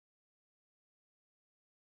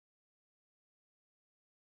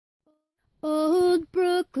Old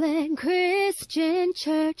Brookland Christian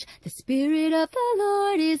Church, the Spirit of the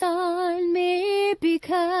Lord is on me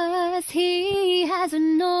because He has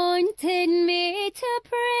anointed me to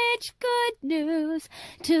preach good news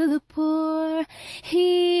to the poor.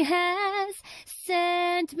 He has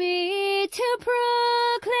sent me to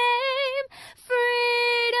proclaim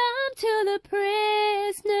freedom to the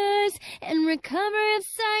prisoners and recovery of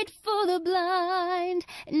sight for the blind,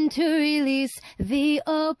 and to release the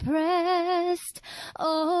oppressed.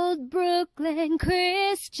 Old Brookland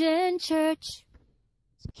Christian Church.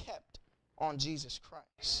 Kept on Jesus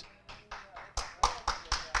Christ.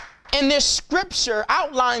 And this scripture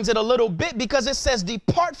outlines it a little bit because it says,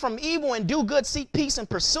 depart from evil and do good, seek peace and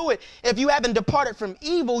pursue it. If you haven't departed from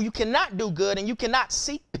evil, you cannot do good, and you cannot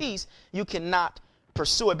seek peace. You cannot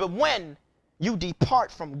pursue it. But when you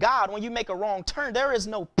depart from God, when you make a wrong turn, there is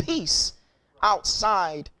no peace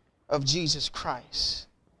outside of Jesus Christ.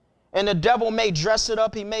 And the devil may dress it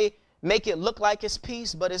up. He may make it look like it's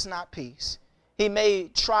peace, but it's not peace. He may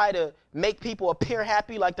try to make people appear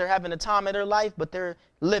happy like they're having a time of their life, but they're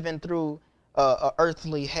living through a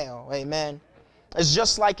earthly hell. Amen. It's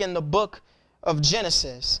just like in the book of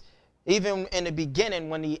Genesis. Even in the beginning,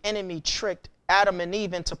 when the enemy tricked Adam and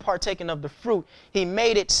Eve into partaking of the fruit, he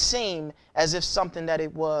made it seem as if something that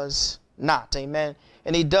it was not. Amen.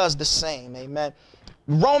 And he does the same. Amen.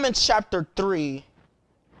 Romans chapter 3,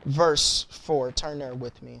 verse 4. Turn there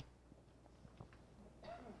with me.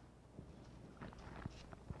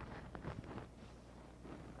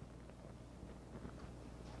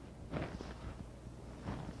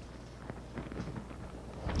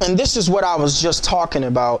 And this is what I was just talking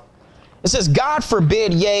about. It says, God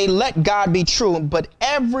forbid, yea, let God be true, but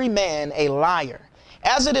every man a liar.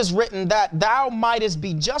 As it is written, that thou mightest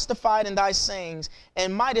be justified in thy sayings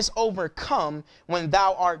and mightest overcome when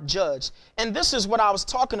thou art judged. And this is what I was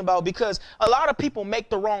talking about, because a lot of people make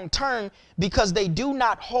the wrong turn because they do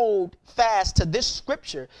not hold fast to this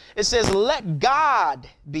scripture. It says, let God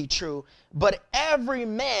be true, but every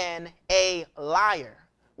man a liar.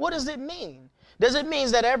 What does it mean? Does it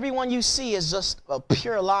mean that everyone you see is just a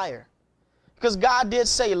pure liar? Because God did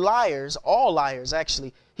say liars, all liars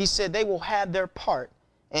actually. He said they will have their part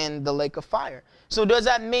in the lake of fire. So does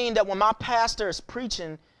that mean that when my pastor is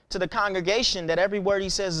preaching to the congregation that every word he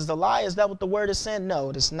says is a lie? Is that what the word is saying? No,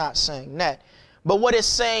 it is not saying that. But what it's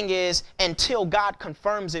saying is, until God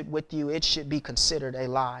confirms it with you, it should be considered a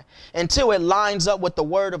lie. Until it lines up with the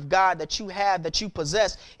word of God that you have, that you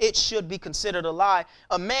possess, it should be considered a lie.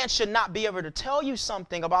 A man should not be able to tell you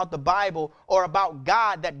something about the Bible or about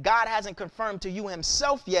God that God hasn't confirmed to you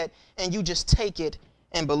himself yet, and you just take it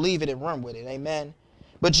and believe it and run with it. Amen.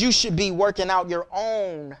 But you should be working out your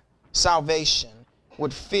own salvation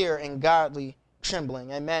with fear and godly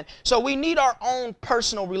trembling. Amen. So we need our own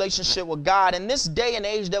personal relationship with God. In this day and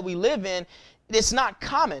age that we live in, it's not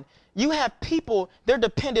common. You have people, they're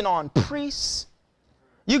dependent on priests.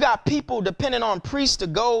 You got people dependent on priests to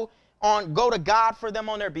go to God for them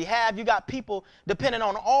on their behalf. You got people dependent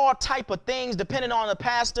on all type of things, dependent on the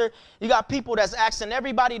pastor. You got people that's asking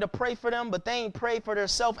everybody to pray for them, but they ain't prayed for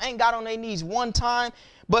themselves, ain't got on their knees one time.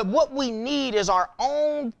 But what we need is our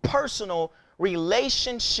own personal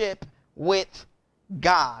relationship with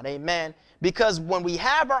God. Amen. Because when we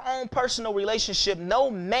have our own personal relationship, no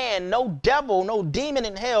man, no devil, no demon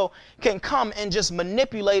in hell can come and just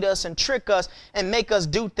manipulate us and trick us and make us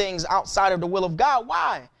do things outside of the will of God.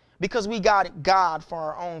 Why? Because we got God for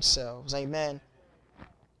our own selves. Amen.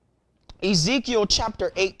 Ezekiel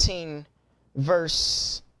chapter 18,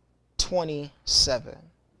 verse 27.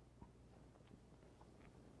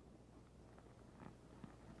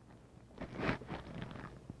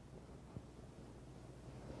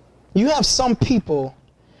 You have some people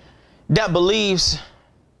that believes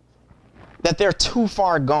that they're too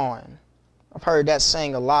far gone. I've heard that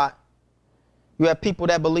saying a lot. You have people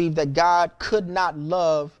that believe that God could not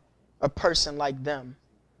love a person like them.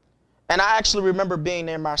 And I actually remember being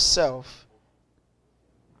there myself.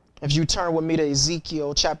 If you turn with me to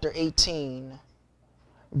Ezekiel chapter 18,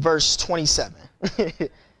 verse 27.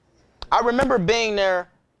 I remember being there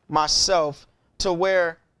myself to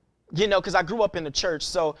where, you know, because I grew up in the church.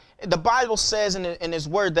 So the Bible says in his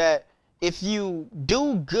word that if you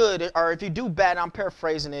do good, or if you do bad, I'm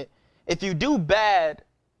paraphrasing it. If you do bad,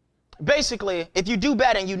 basically, if you do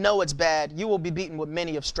bad and you know it's bad, you will be beaten with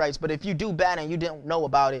many of stripes. But if you do bad and you don't know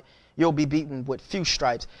about it, you'll be beaten with few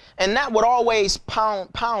stripes. And that would always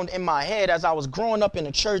pound in my head as I was growing up in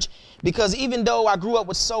the church, because even though I grew up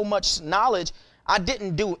with so much knowledge, I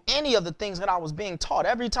didn't do any of the things that I was being taught.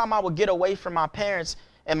 Every time I would get away from my parents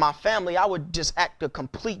and my family, I would just act a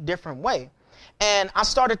complete different way. And I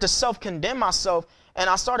started to self-condemn myself, and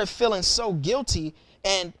I started feeling so guilty.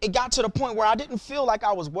 And it got to the point where I didn't feel like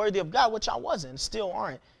I was worthy of God, which I wasn't, still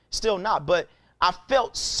aren't, still not. But I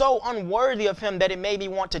felt so unworthy of him that it made me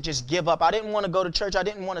want to just give up. I didn't want to go to church. I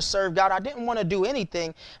didn't want to serve God. I didn't want to do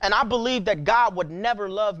anything. And I believed that God would never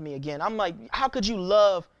love me again. I'm like, how could you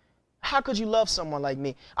love someone like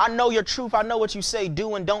me? I know your truth. I know what you say,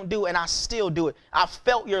 do and don't do, and I still do it. I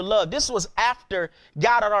felt your love. This was after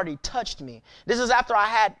God had already touched me. This is after I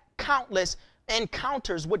had countless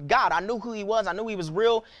encounters with God. I knew who he was. I knew he was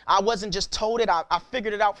real. I wasn't just told it. I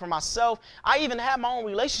figured it out for myself. I even had my own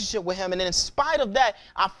relationship with him. And in spite of that,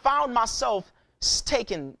 I found myself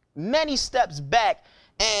taking many steps back.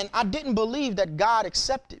 And I didn't believe that God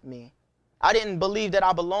accepted me. I didn't believe that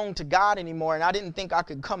I belonged to God anymore. And I didn't think I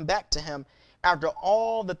could come back to him after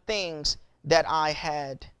all the things that I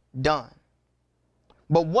had done.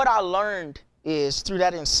 But what I learned is through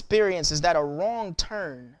that experience is that a wrong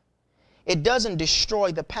turn, it doesn't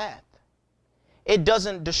destroy the path. It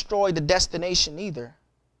doesn't destroy the destination either.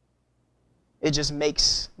 It just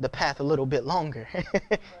makes the path a little bit longer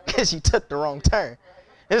because you took the wrong turn.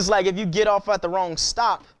 It's like if you get off at the wrong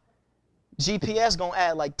stop, GPS gonna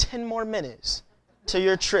add like 10 more minutes to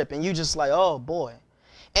your trip, and you just like, oh boy.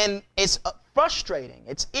 And it's frustrating,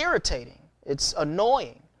 it's irritating, it's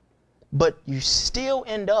annoying, but you still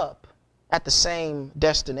end up at the same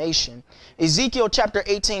destination. Ezekiel chapter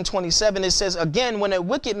 18:27, it says, again, when a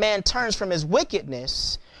wicked man turns from his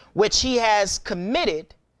wickedness, which he has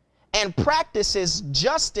committed, and practices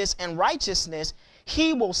justice and righteousness,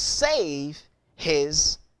 he will save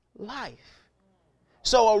his life.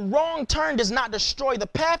 So a wrong turn does not destroy the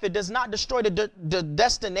path. It does not destroy the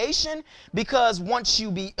destination, because once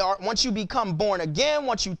you become born again,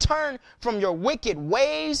 once you turn from your wicked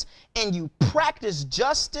ways and you practice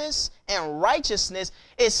justice and righteousness,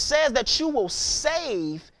 it says that you will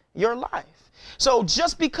save your life. So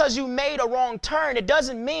just because you made a wrong turn, it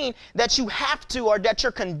doesn't mean that you have to, or that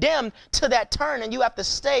you're condemned to that turn and you have to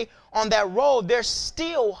stay on that road. There's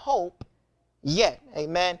still hope yet.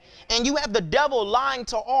 Amen. And you have the devil lying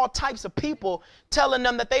to all types of people, telling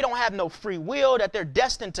them that they don't have no free will, that they're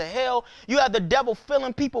destined to hell. You have the devil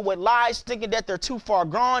filling people with lies, thinking that they're too far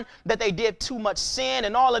gone, that they did too much sin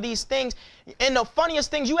and all of these things. And the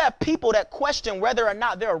funniest things, you have people that question whether or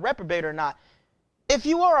not they're a reprobate or not. If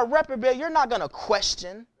you are a reprobate, you're not going to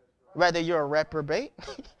question whether you're a reprobate.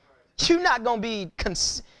 You're not going to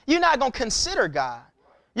consider God.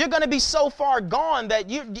 You're going to be so far gone that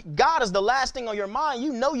God is the last thing on your mind.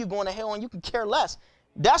 You know you're going to hell and you can care less.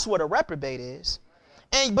 That's what a reprobate is.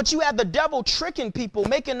 But you have the devil tricking people,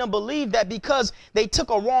 making them believe that because they took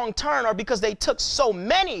a wrong turn, or because they took so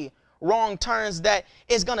many wrong turns, that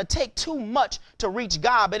it's going to take too much to reach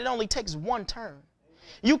God. But it only takes one turn.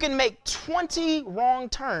 You can make 20 wrong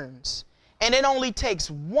turns, and it only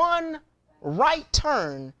takes one right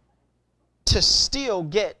turn to still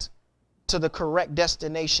get to the correct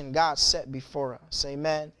destination God set before us.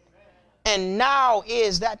 Amen. And now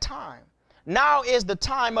is that time. Now is the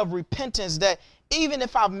time of repentance, that even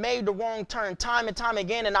if I've made the wrong turn time and time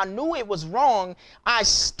again, and I knew it was wrong, I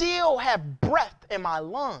still have breath in my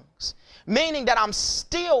lungs, meaning that I'm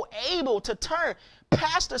still able to turn.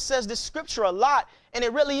 Pastor says this scripture a lot, and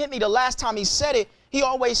it really hit me the last time he said it. He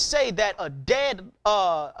always say that a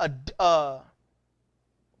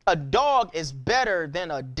dog is better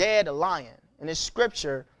than a dead lion in this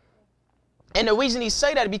scripture. And the reason he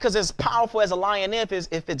say that is because as powerful as a lion is,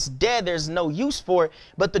 if it's dead, there's no use for it.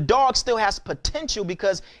 But the dog still has potential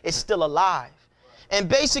because it's still alive. And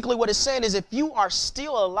basically what it's saying is, if you are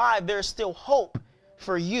still alive, there's still hope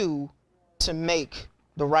for you to make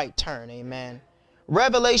the right turn. Amen.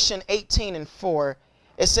 Revelation 18:4,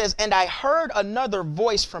 it says, and I heard another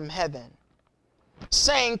voice from heaven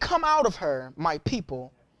saying, come out of her, my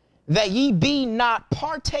people, that ye be not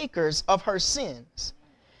partakers of her sins,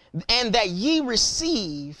 and that ye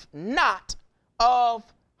receive not of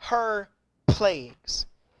her plagues.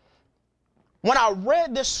 When I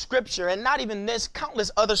read this scripture, and not even this,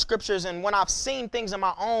 countless other scriptures, and when I've seen things in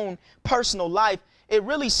my own personal life, it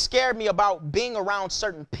really scared me about being around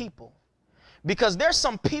certain people. Because there's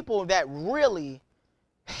some people that really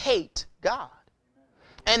hate God.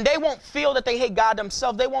 And they won't feel that they hate God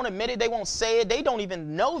themselves. They won't admit it. They won't say it. They don't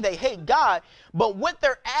even know they hate God. But with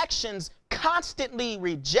their actions constantly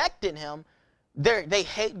rejecting him, they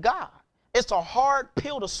hate God. It's a hard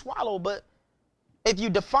pill to swallow, but if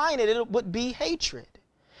you define it, it would be hatred.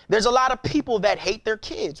 There's a lot of people that hate their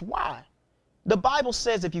kids. Why? The Bible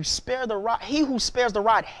says if you spare the rod, he who spares the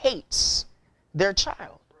rod hates their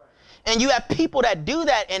child. And you have people that do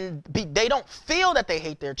that, and they don't feel that they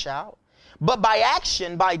hate their child, but by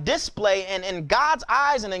action, by display, and in God's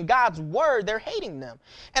eyes and in God's word, they're hating them.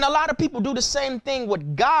 And a lot of people do the same thing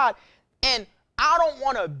with God. And I don't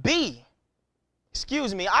want to be,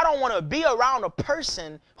 I don't want to be around a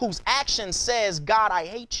person whose action says, God, I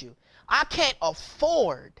hate you. I can't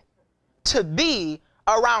afford to be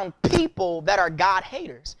around people that are God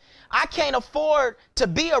haters. I can't afford to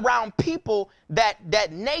be around people that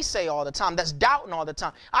naysay all the time, that's doubting all the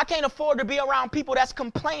time. I can't afford to be around people that's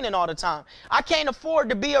complaining all the time. I can't afford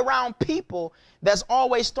to be around people that's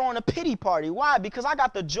always throwing a pity party. Why? Because I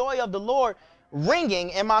got the joy of the Lord ringing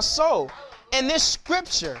in my soul. In this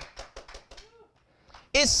scripture,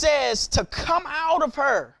 it says to come out of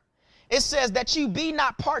her. It says that you be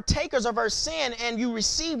not partakers of her sin and you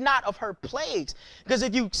receive not of her plagues. Because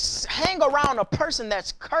if you hang around a person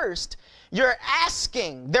that's cursed, you're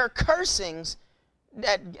asking their cursings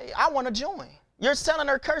that I want to join. You're selling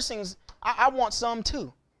their cursings. I want some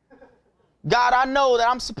too. God, I know that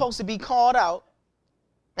I'm supposed to be called out.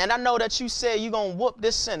 And I know that you said you're going to whoop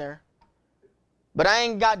this sinner. But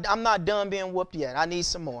I'm not done being whooped yet. I need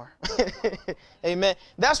some more. Amen.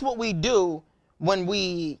 That's what we do when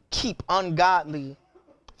we keep ungodly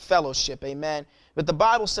fellowship. Amen. But the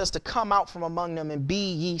Bible says to come out from among them and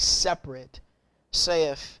be ye separate,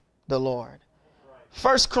 saith the Lord.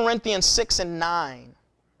 1 Corinthians 6:9.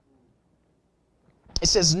 It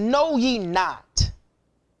says, know ye not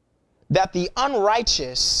that the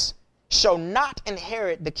unrighteous shall not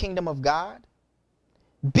inherit the kingdom of God?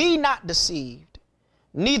 Be not deceived,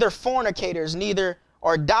 neither fornicators, neither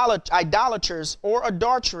idolaters or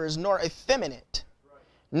adulterers, nor effeminate,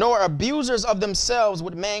 nor abusers of themselves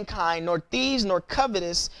with mankind, nor thieves, nor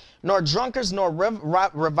covetous, nor drunkards, nor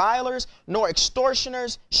revilers, nor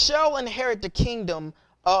extortioners shall inherit the kingdom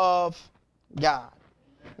of God.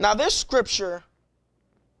 Now this scripture,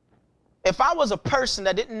 if I was a person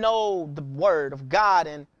that didn't know the word of God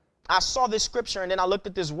and I saw this scripture and then I looked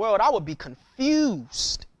at this world, I would be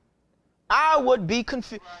confused. I would be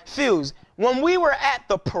confused. When we were at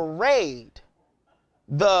the parade,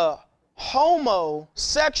 the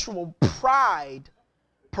homosexual pride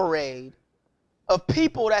parade of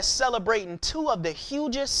people that's celebrating two of the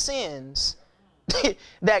hugest sins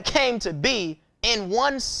that came to be in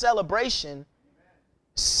one celebration,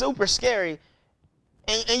 super scary.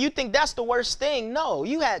 And you think that's the worst thing? No,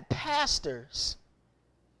 you had pastors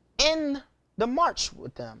in the march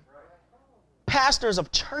with them. Pastors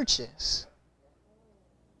of churches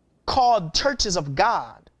called churches of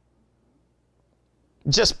God,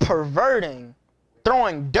 just perverting,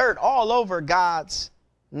 throwing dirt all over God's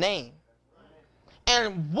name.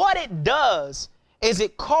 And what it does is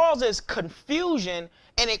it causes confusion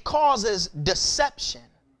and it causes deception.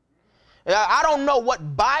 I don't know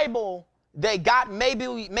what Bible they got.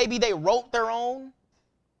 Maybe they wrote their own.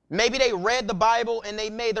 Maybe they read the Bible and they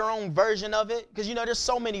made their own version of it. Because, there's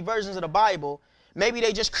so many versions of the Bible. Maybe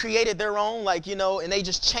they just created their own, and they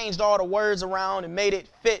just changed all the words around and made it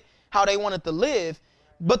fit how they wanted to live.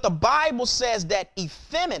 But the Bible says that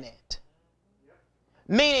effeminate,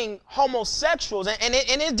 meaning homosexuals, and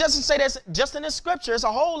it doesn't say this just in this scripture. It's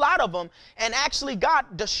a whole lot of them. And actually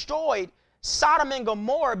God destroyed Sodom and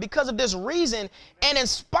Gomorrah because of this reason. And in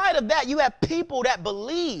spite of that, you have people that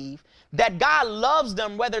believe that God loves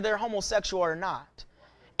them whether they're homosexual or not.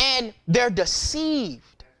 And they're deceived.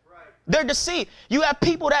 They're deceived. You have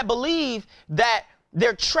people that believe that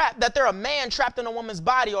they're trapped, that they're a man trapped in a woman's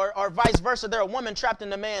body, or vice versa. They're a woman trapped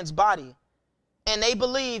in a man's body. And they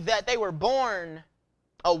believe that they were born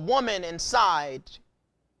a woman inside,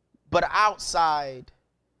 but outside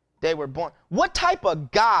they were born. What type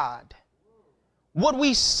of God would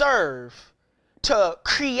we serve to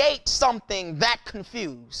create something that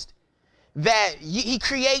confused? That he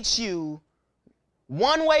creates you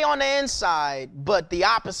one way on the inside, but the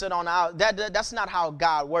opposite on the out. That's not how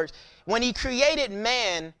God works. When he created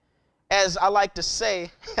man, as I like to say,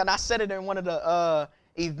 and I said it in one of the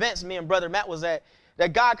events me and Brother Matt was at,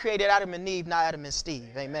 that God created Adam and Eve, not Adam and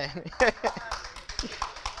Steve. Amen.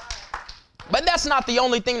 But that's not the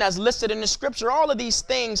only thing that's listed in the scripture. All of these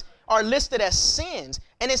things are listed as sins.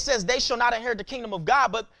 And it says they shall not inherit the kingdom of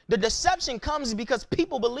God. But the deception comes because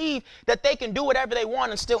people believe that they can do whatever they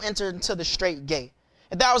want and still enter into the straight gate.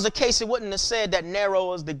 If that was the case, it wouldn't have said that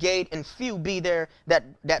narrow is the gate and few be there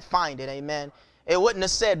that find it. Amen. It wouldn't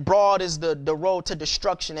have said broad is the road to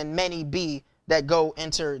destruction and many be that go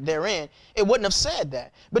enter therein. It wouldn't have said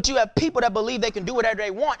that. But you have people that believe they can do whatever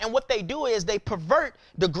they want. And what they do is they pervert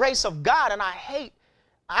the grace of God. And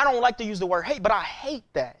I don't like to use the word hate, but I hate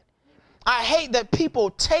that. I hate that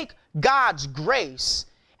people take God's grace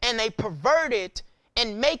and they pervert it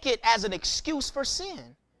and make it as an excuse for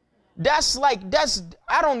sin. That's like,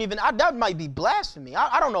 that might be blasphemy.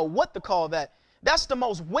 I don't know what to call that. That's the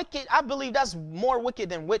most wicked. I believe that's more wicked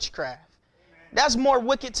than witchcraft. That's more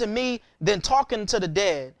wicked to me than talking to the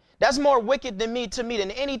dead. That's more wicked to me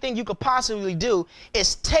than anything you could possibly do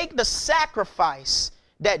is take the sacrifice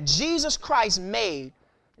that Jesus Christ made,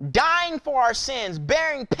 dying for our sins,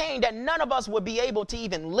 bearing pain that none of us would be able to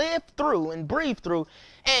even live through and breathe through.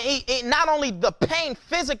 And he not only the pain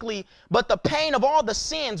physically, but the pain of all the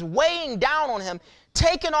sins weighing down on him,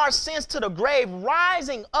 taking our sins to the grave,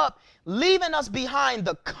 rising up, leaving us behind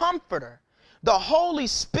the Comforter, the Holy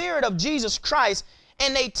Spirit of Jesus Christ.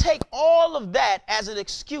 And they take all of that as an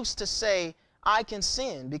excuse to say, I can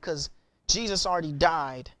sin because Jesus already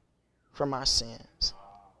died for my sins.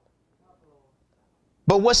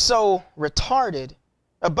 But what's so retarded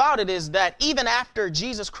about it is that even after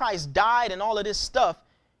Jesus Christ died and all of this stuff,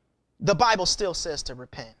 the Bible still says to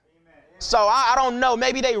repent. So I don't know,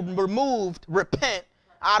 maybe they removed repent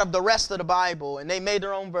out of the rest of the Bible and they made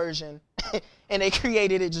their own version and they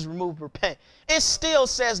created it, just removed repent. It still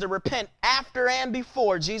says to repent after and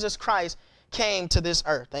before Jesus Christ came to this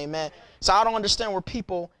earth. Amen. So I don't understand where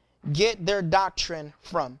people get their doctrine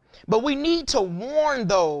from. But we need to warn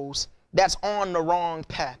those that's on the wrong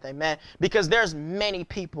path. Amen. Because there's many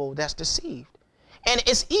people that's deceived. And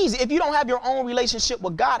it's easy. If you don't have your own relationship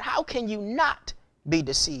with God, how can you not be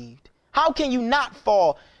deceived? How can you not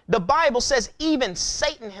fall? The Bible says even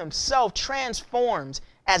Satan himself transforms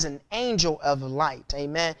as an angel of light.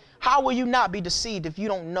 Amen. How will you not be deceived if you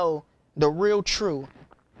don't know the real, true,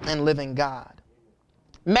 and living God?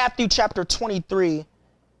 Matthew chapter 23,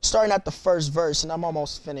 starting at the first verse, and I'm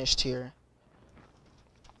almost finished here.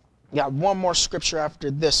 Got one more scripture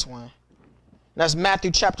after this one. That's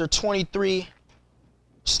Matthew chapter 23,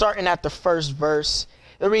 starting at the first verse.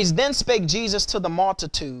 It reads, Then spake Jesus to the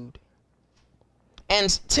multitude and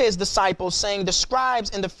to his disciples, saying, The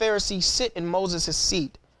scribes and the Pharisees sit in Moses'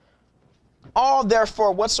 seat. All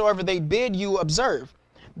therefore whatsoever they bid you observe,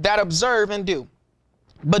 that observe and do.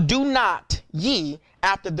 But do not ye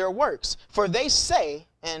after their works, for they say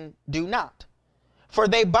and do not. For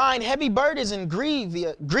they bind heavy burdens and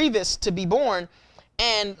grievous to be borne,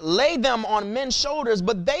 and lay them on men's shoulders,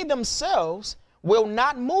 but they themselves will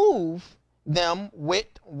not move them with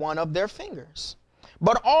one of their fingers.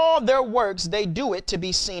 But all their works they do it to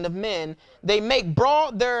be seen of men. They make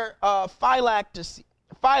broad their phylacteries,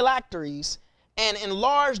 and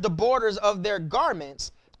enlarge the borders of their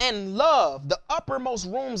garments, and love the uppermost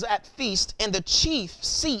rooms at feast, and the chief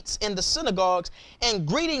seats in the synagogues, and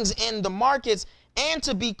greetings in the markets, and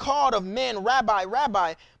to be called of men, Rabbi,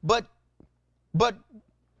 Rabbi. But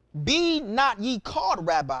be not ye called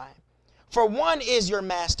Rabbi, for one is your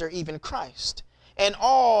master, even Christ, and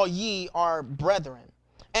all ye are brethren.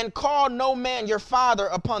 And call no man your father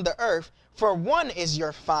upon the earth, for one is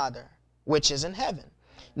your Father, which is in heaven.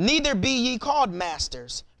 Neither be ye called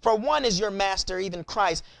masters, for one is your master, even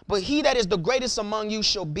Christ. But he that is the greatest among you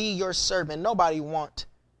shall be your servant. Nobody want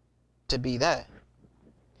to be that.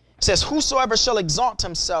 It says, Whosoever shall exalt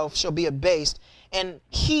himself shall be abased, and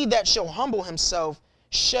he that shall humble himself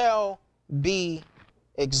shall be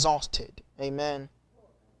exalted. Amen.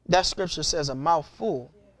 That scripture says a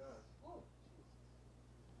mouthful.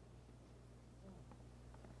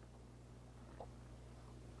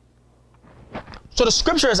 So the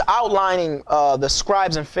scripture is outlining the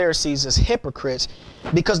scribes and Pharisees as hypocrites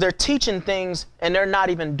because they're teaching things and they're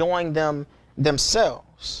not even doing them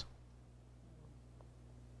themselves.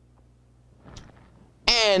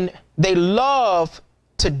 And they love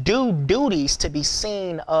to do duties to be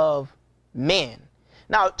seen of men.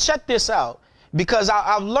 Now, check this out, because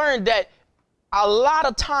I've learned that a lot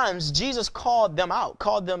of times Jesus called them out,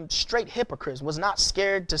 called them straight hypocrites, was not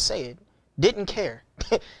scared to say it, didn't care.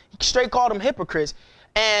 Straight called them hypocrites.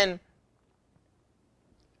 And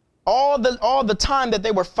all the time that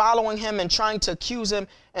they were following him and trying to accuse him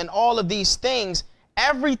and all of these things,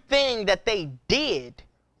 everything that they did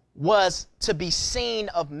was to be seen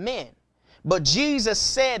of men. But Jesus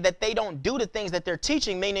said that they don't do the things that they're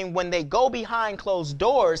teaching, meaning when they go behind closed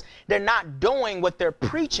doors, they're not doing what they're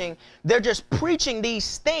preaching. They're just preaching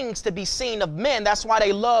these things to be seen of men. That's why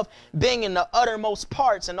they love being in the uttermost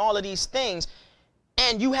parts and all of these things.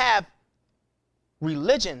 And you have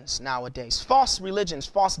religions nowadays, false religions,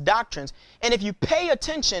 false doctrines. And if you pay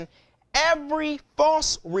attention, every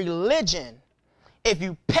false religion, if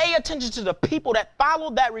you pay attention to the people that follow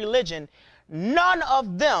that religion, none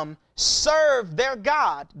of them serve their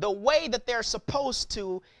God the way that they're supposed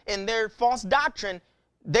to in their false doctrine.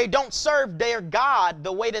 They don't serve their God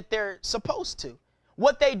the way that they're supposed to.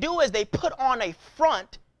 What they do is they put on a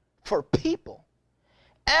front for people.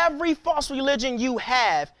 Every false religion you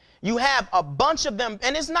have a bunch of them,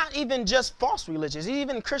 and it's not even just false religions,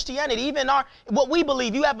 even Christianity, even what we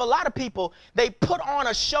believe. You have a lot of people, they put on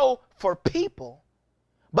a show for people,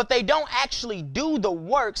 but they don't actually do the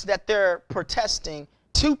works that they're protesting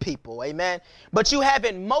to people, amen? But you have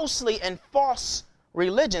it mostly in false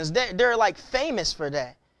religions. They're like famous for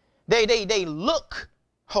that. They look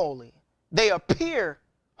holy. They appear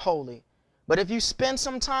holy. But if you spend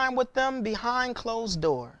some time with them behind closed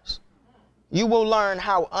doors, you will learn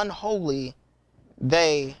how unholy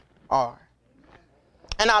they are.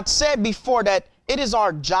 And I've said before that it is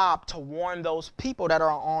our job to warn those people that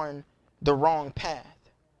are on the wrong path.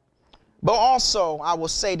 But also, I will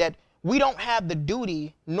say that we don't have the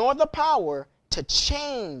duty nor the power to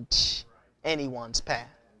change anyone's path.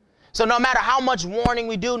 So no matter how much warning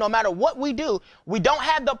we do, no matter what we do, we don't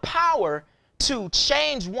have the power to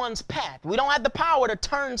change one's path. We don't have the power to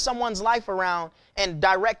turn someone's life around and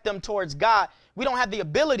direct them towards God. We don't have the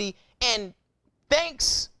ability, and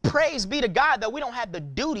praise be to God that we don't have the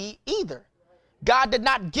duty either. God did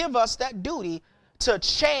not give us that duty to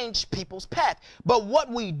change people's path. But what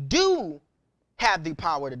we do have the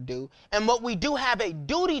power to do, and what we do have a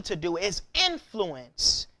duty to do, is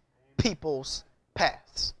influence people's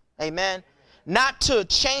paths. Amen. Not to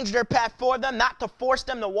change their path for them, not to force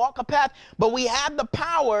them to walk a path, but we have the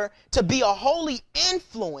power to be a holy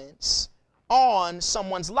influence on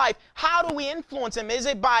someone's life. How do we influence them? Is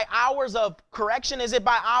it by hours of correction? Is it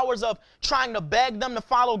by hours of trying to beg them to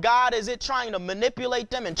follow God? Is it trying to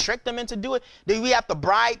manipulate them and trick them into doing it? Do we have to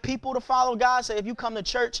bribe people to follow God? Say, if you come to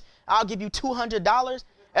church, I'll give you $200.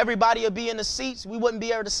 Everybody will be in the seats. We wouldn't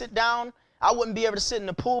be able to sit down. I wouldn't be able to sit in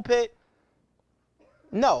the pulpit.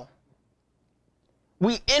 No.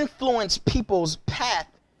 We influence people's path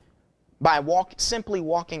by simply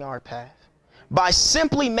walking our path. By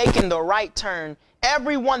simply making the right turn.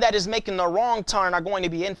 Everyone that is making the wrong turn are going to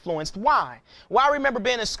be influenced. Why? Well, I remember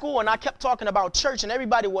being in school and I kept talking about church, and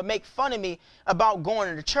everybody would make fun of me about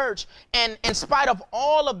going to church. And in spite of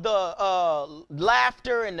all of the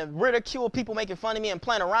laughter and the ridicule, people making fun of me and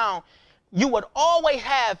playing around, you would always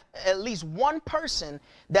have at least one person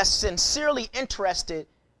that's sincerely interested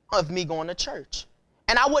of me going to church.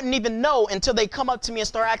 And I wouldn't even know until they come up to me and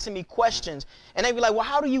start asking me questions. And they'd be like, well,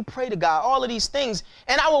 how do you pray to God? All of these things.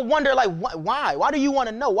 And I would wonder, like, why? Why do you want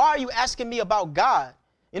to know? Why are you asking me about God?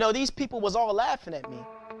 You know, these people was all laughing at me.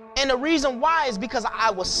 And the reason why is because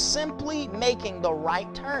I was simply making the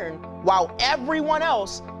right turn while everyone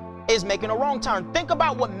else is making a wrong turn. Think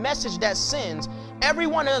about what message that sends.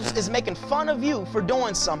 Everyone else is making fun of you for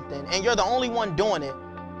doing something, and you're the only one doing it.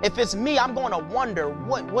 If it's me, I'm going to wonder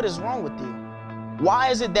what is wrong with you.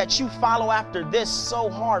 Why is it that you follow after this so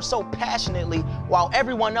hard, so passionately, while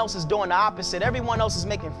everyone else is doing the opposite? Everyone else is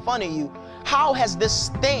making fun of you. How has this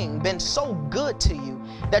thing been so good to you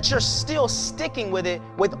that you're still sticking with it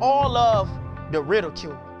with all of the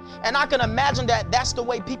ridicule? And I can imagine that that's the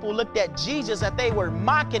way people looked at Jesus, that they were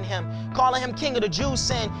mocking him, calling him King of the Jews,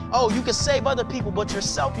 saying, oh, you can save other people, but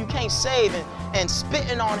yourself you can't save, and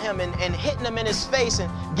spitting on him and hitting him in his face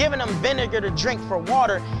and giving him vinegar to drink for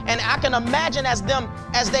water. And I can imagine as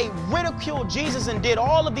they ridiculed Jesus and did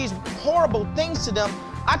all of these horrible things to them,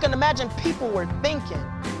 I can imagine people were thinking,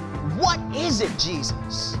 what is it,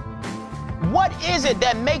 Jesus? What is it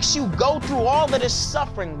that makes you go through all of this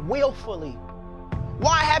suffering willfully?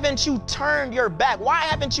 Why haven't you turned your back? Why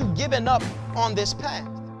haven't you given up on this path?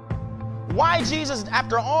 Why, Jesus,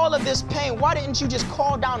 after all of this pain, why didn't you just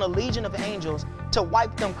call down a legion of angels to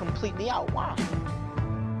wipe them completely out? Why?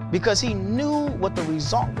 Because he knew what the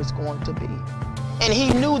result was going to be. And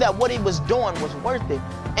he knew that what he was doing was worth it.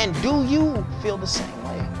 And do you feel the same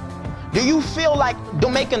way? Do you feel like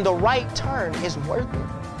making the right turn is worth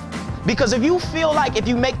it? Because if you feel like if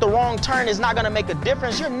you make the wrong turn, it's not going to make a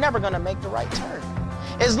difference, you're never going to make the right turn.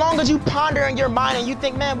 As long as you ponder in your mind and you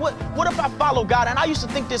think, man, what if I follow God? And I used to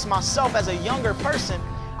think this myself as a younger person.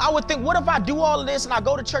 I would think, what if I do all of this and I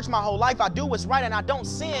go to church my whole life, I do what's right and I don't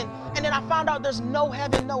sin, and then I found out there's no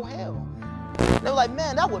heaven, no hell. They were like,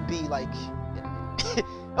 man, that would be like, it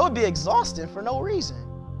would be exhausting for no reason.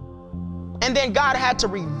 And then God had to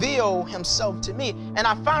reveal himself to me. And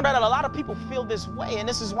I found out that a lot of people feel this way. And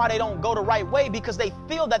this is why they don't go the right way, because they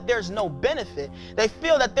feel that there's no benefit. They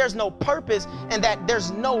feel that there's no purpose and that there's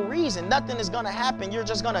no reason. Nothing is going to happen. You're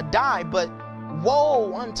just going to die. But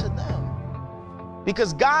woe unto them.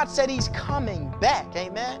 Because God said he's coming back.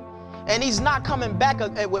 Amen. And he's not coming back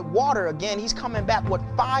with water again. He's coming back with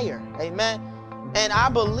fire. Amen. And I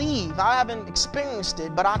believe, I haven't experienced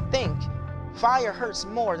it, but I think fire hurts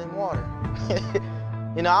more than water.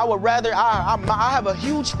 You know, I would rather, I have a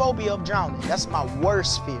huge phobia of drowning. That's my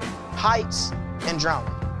worst fear, heights and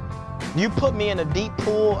drowning. You put me in a deep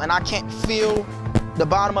pool and I can't feel the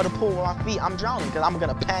bottom of the pool with my feet, I'm drowning, because I'm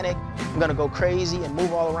going to panic, I'm going to go crazy and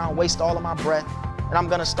move all around, waste all of my breath, and I'm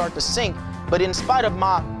going to start to sink. But in spite of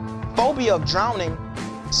my phobia of drowning,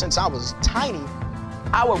 since I was tiny,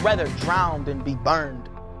 I would rather drown than be burned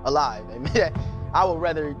alive. Amen. I would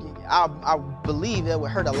rather, I believe that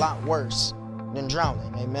would hurt a lot worse than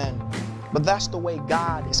drowning. Amen. But that's the way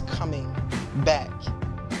God is coming back.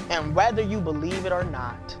 And whether you believe it or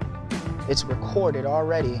not, it's recorded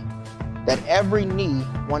already that every knee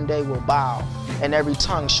one day will bow and every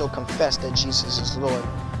tongue shall confess that Jesus is Lord.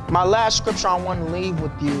 My last scripture I want to leave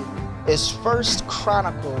with you is 1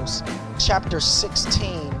 Chronicles chapter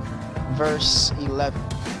 16, verse 11.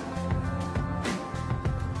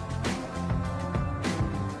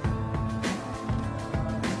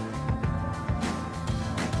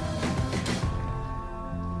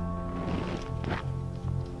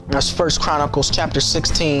 That's 1 Chronicles chapter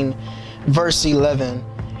 16, verse 11.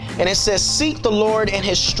 And it says, seek the Lord in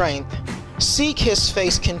his strength, seek his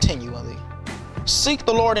face continually. Seek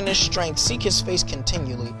the Lord in his strength, seek his face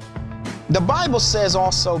continually. The Bible says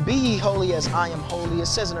also, be ye holy as I am holy. It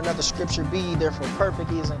says in another scripture, be ye therefore perfect,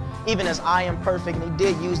 even as I am perfect. And he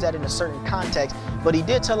did use that in a certain context, but he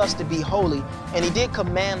did tell us to be holy, and he did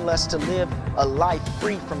command us to live a life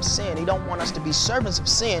free from sin. He don't want us to be servants of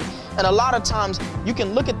sin. And a lot of times you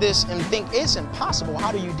can look at this and think it's impossible.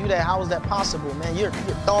 How do you do that? How is that possible, man? Your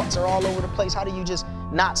thoughts are all over the place. How do you just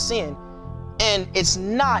not sin? And it's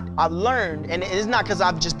not, I've learned, and it's not because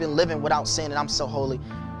I've just been living without sin and I'm so holy.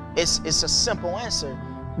 It's a simple answer.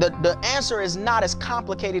 The answer is not as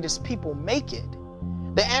complicated as people make it.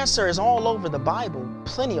 The answer is all over the Bible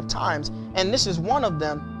plenty of times, and this is one of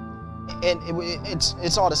them. And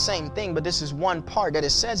it's all the same thing, but this is one part that it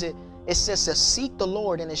says it. It says to seek the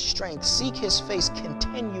Lord in his strength, seek his face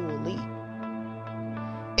continually.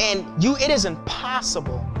 And it is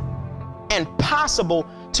impossible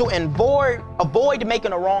to avoid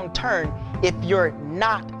making a wrong turn if you're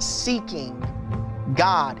not seeking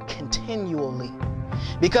God continually.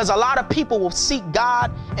 Because a lot of people will seek God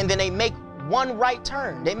and then they make one right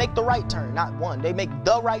turn. They make the right turn, not one. They make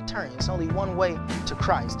the right turn. It's only one way to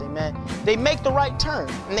Christ. Amen. They make the right turn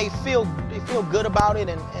and they feel good about it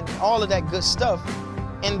and all of that good stuff.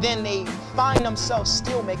 And then they find themselves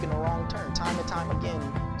still making the wrong turn time and time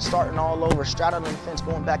again, starting all over, straddling the fence,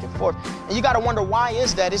 going back and forth. And you got to wonder, why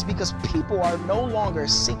is that? It's because people are no longer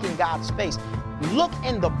seeking God's face. Look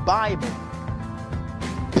in the Bible.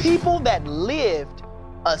 People that lived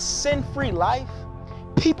a sin-free life,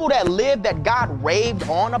 people that lived that God raved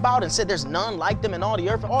on about and said there's none like them in all the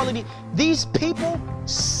earth, all of these people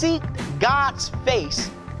seeked God's face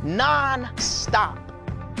non-stop.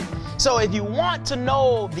 So if you want to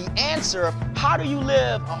know the answer of how do you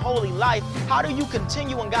live a holy life, how do you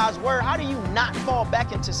continue in God's word, how do you not fall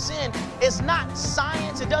back into sin, it's not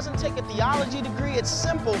science, it doesn't take a theology degree, it's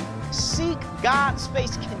simple. Seek God's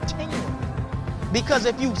face continually. Because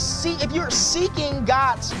if you're seeking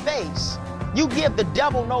God's face, you give the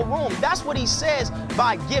devil no room. That's what he says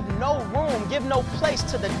by give no room, give no place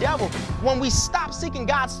to the devil. When we stop seeking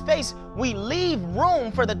God's face, we leave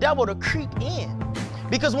room for the devil to creep in.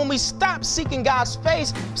 Because when we stop seeking God's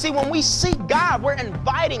face, see, when we seek God, we're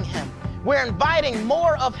inviting him. We're inviting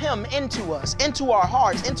more of him into us, into our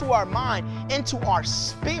hearts, into our mind, into our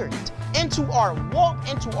spirit, into our walk,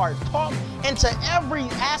 into our talk, into every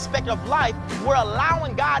aspect of life. We're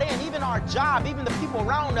allowing God in, even our job, even the people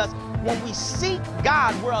around us. When we seek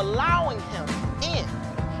God, we're allowing him in.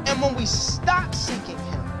 And when we stop seeking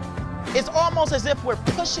him, it's almost as if we're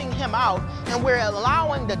pushing him out and we're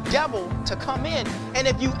allowing the devil to come in. And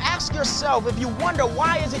if you ask yourself, if you wonder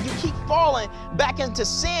why is it you keep falling back into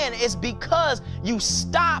sin, it's because you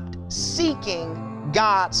stopped seeking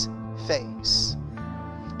God's face.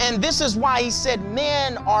 And this is why he said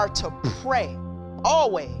men are to pray,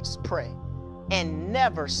 always pray, and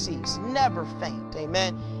never cease, never faint.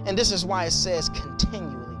 Amen. And this is why it says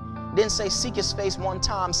continually. It didn't say seek his face one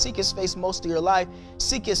time, seek his face most of your life.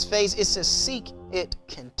 Seek his face, it says seek it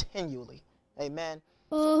continually. Amen.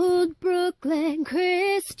 Old Brooklyn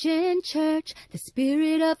Christian Church, the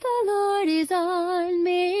Spirit of the Lord is on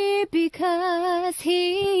me because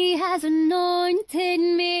he has anointed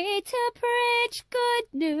me to preach good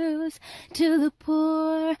news to the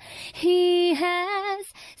poor. He has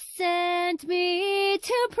sent me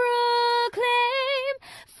to proclaim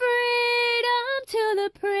freedom to the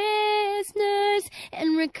prisoners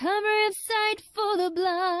and recovery